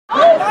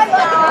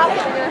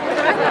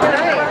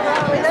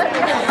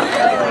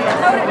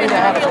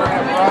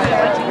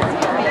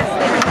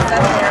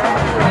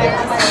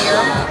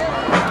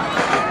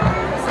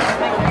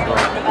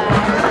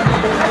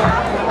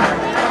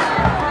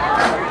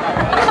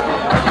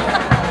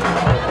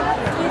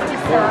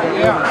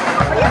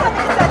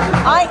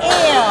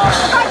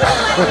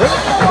Yes,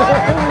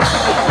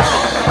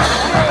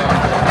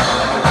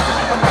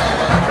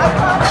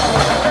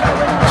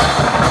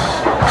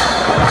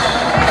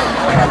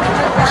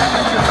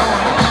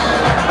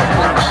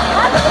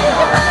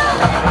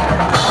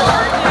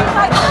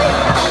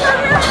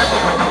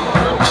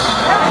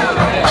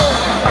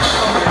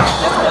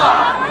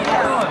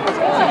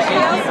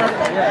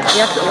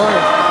 it was.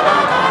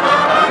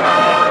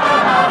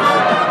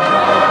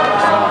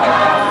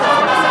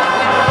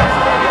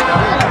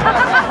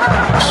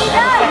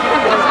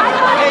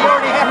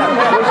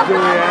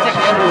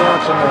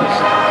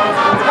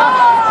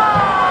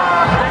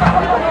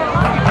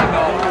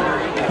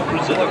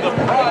 Presenting the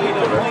pride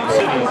of Plain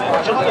Cities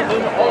and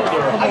Jonathan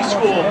Alder High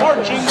School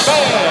Marching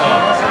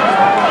Band.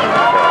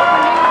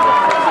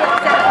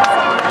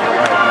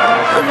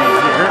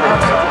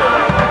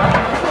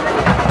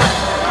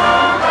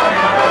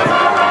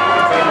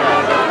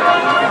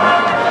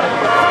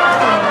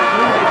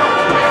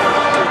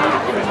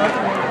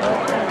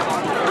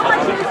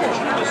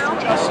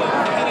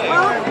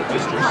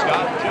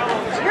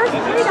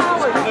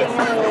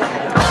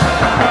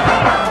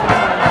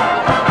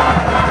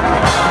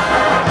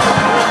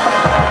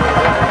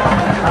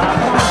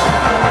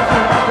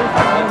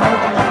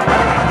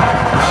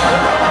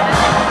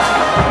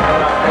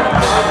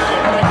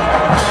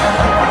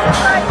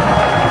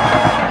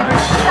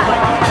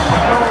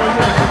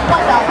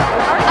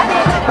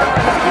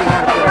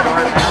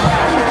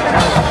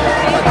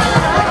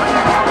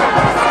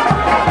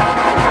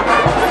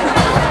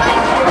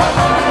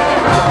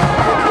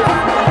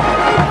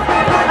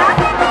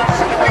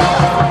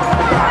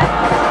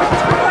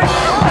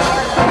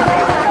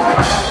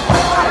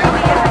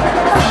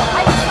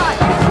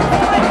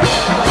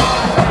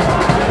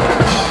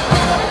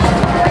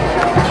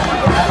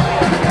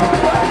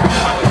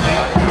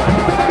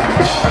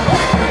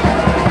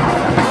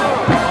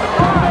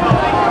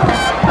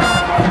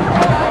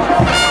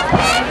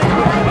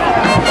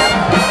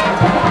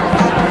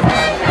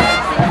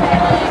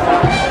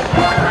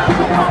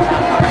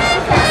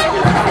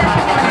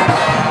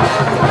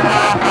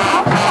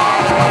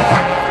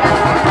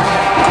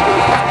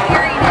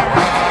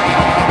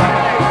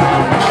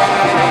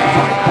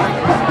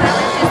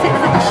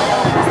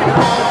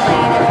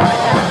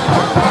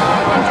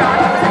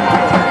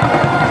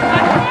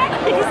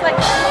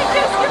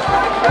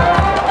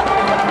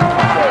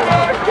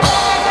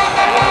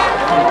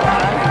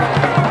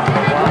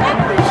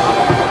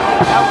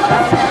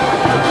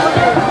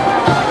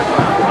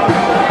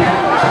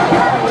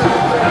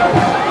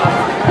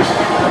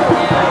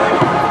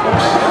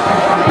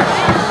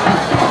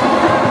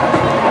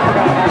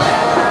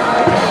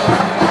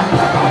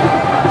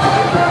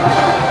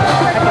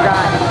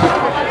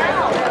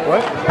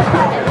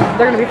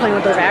 They're going to be playing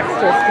with those axes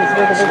because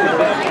they're the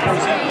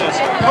biggest. This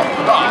punk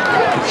rock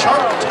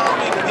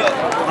chart-topping hit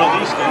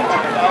released in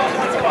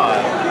 2005,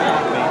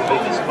 made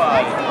famous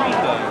by Green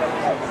Day.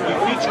 We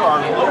feature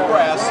our low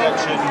brass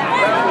section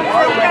with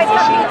our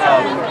rendition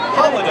of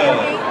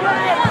Holiday.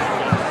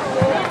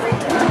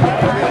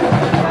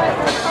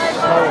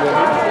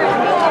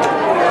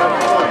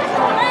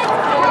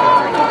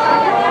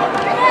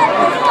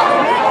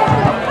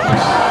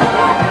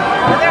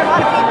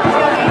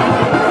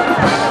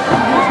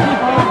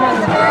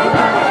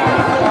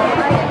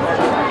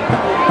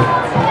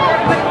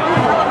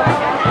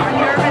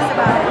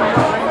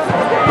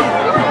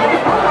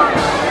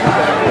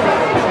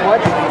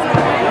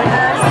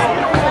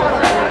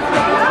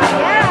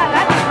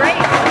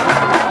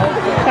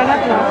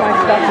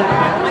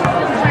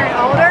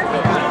 Alder?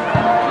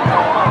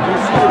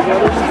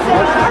 She's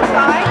on our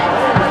side.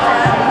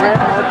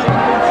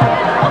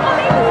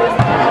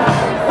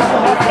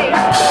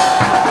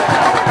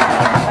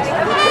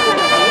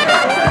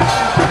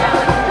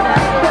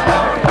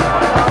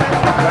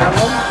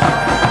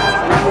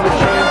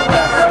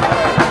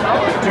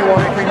 Do you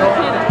want anything else?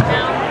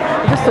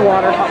 Just the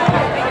water.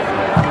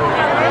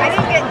 I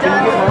didn't get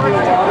done before the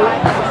water.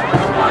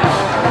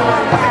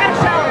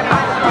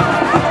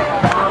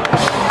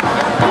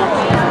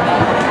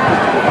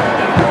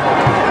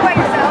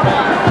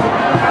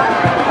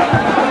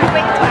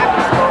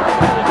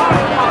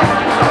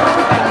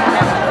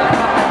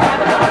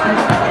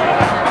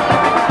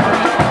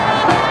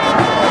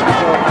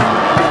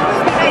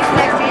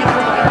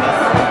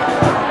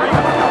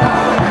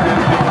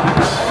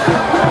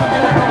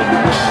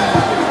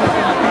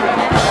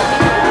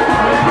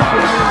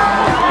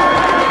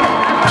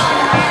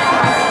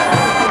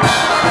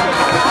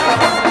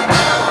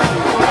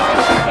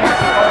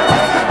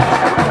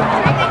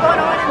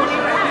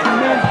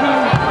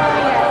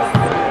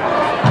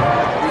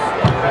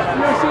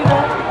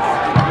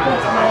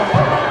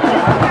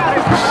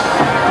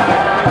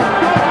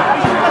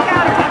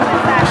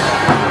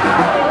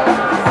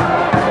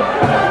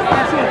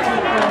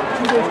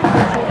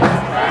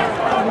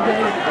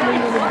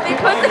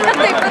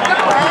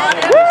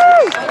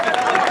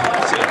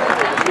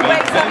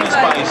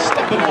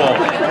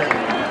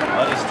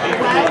 Let us take it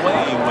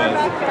away with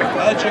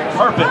Magic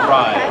Carpet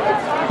Ride.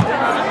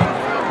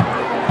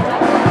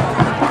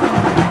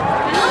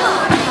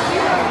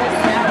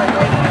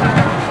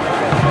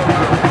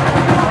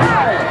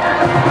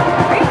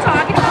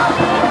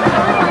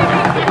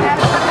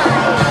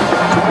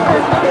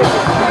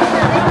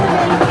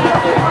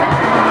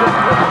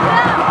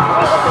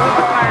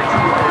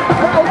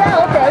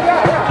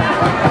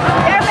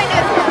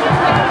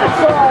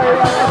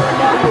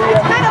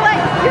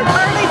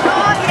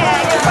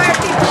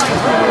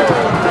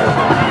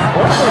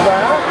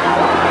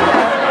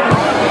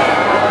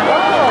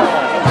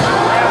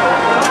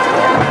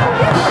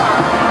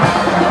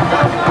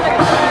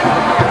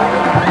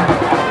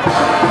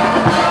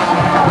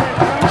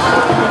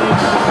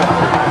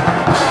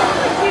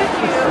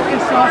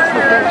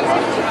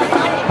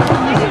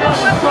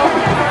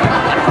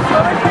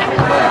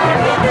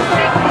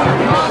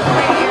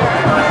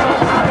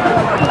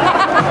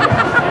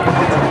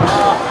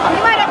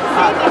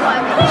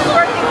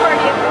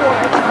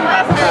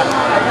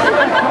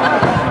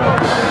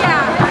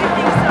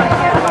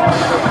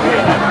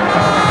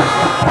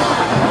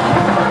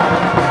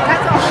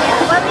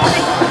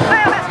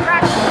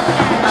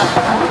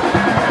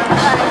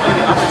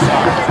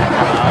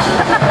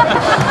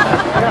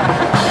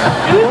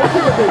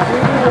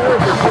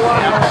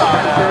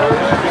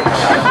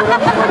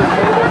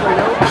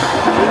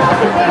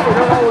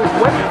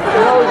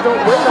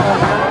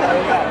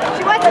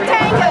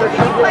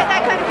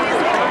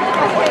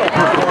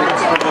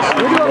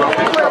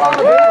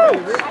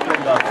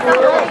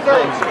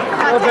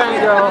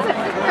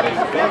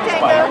 Bands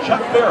by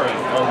Chuck Berry,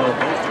 although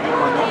most of you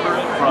remember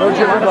it from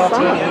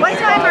What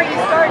time are you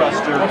starting?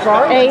 I'm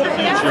sorry? 8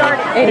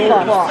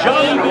 o'clock.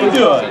 Johnny B.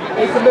 Good.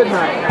 8 to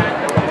midnight.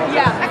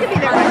 Yeah, I could be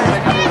there by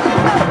then.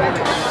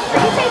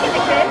 Are you taking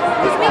the kids?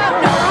 Because we don't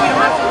know. We don't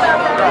have to go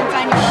out there and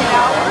sign your kid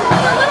out.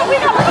 We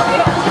got little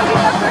kids. We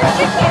got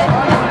pretty kid.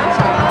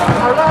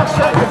 Our last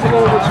segment's a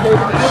little bit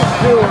stable.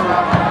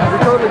 We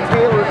totally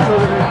tailor it so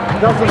that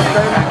it doesn't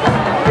offend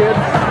kids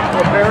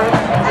or parents.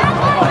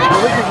 So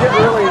we can get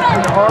really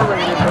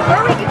R-rated.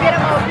 Or we could get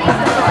them all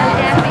pieces on the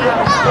damn meal.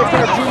 It's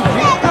our PG.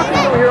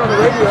 People here on the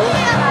radio.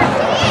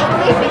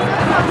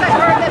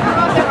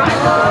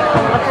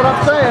 That's what I'm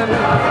saying.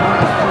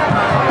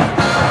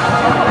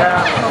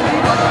 Yeah.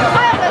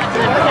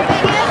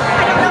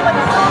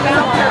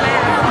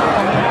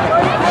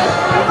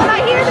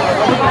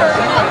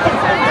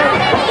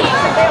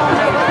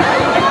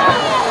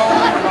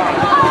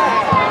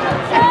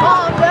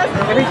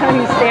 Every time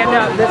you stand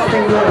up, this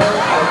thing moves.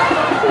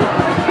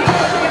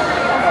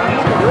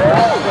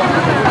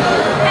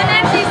 And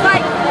then she's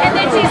like,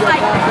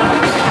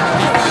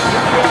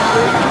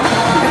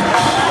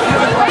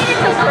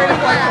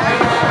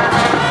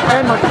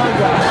 And my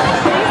sunglasses.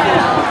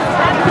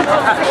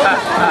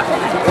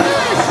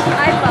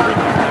 I love it.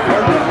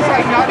 It's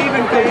like not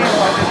even days.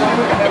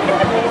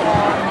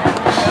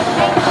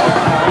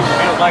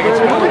 Like it's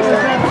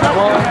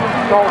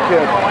Call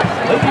kid.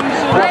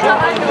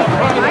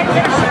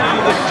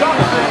 The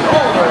Jonathan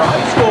Alder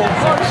High School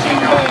Marching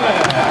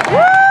Band.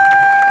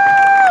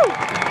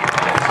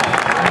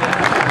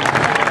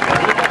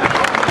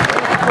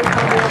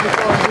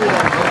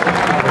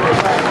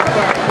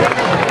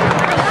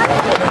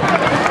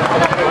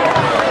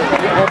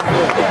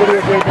 Video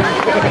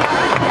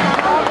taping.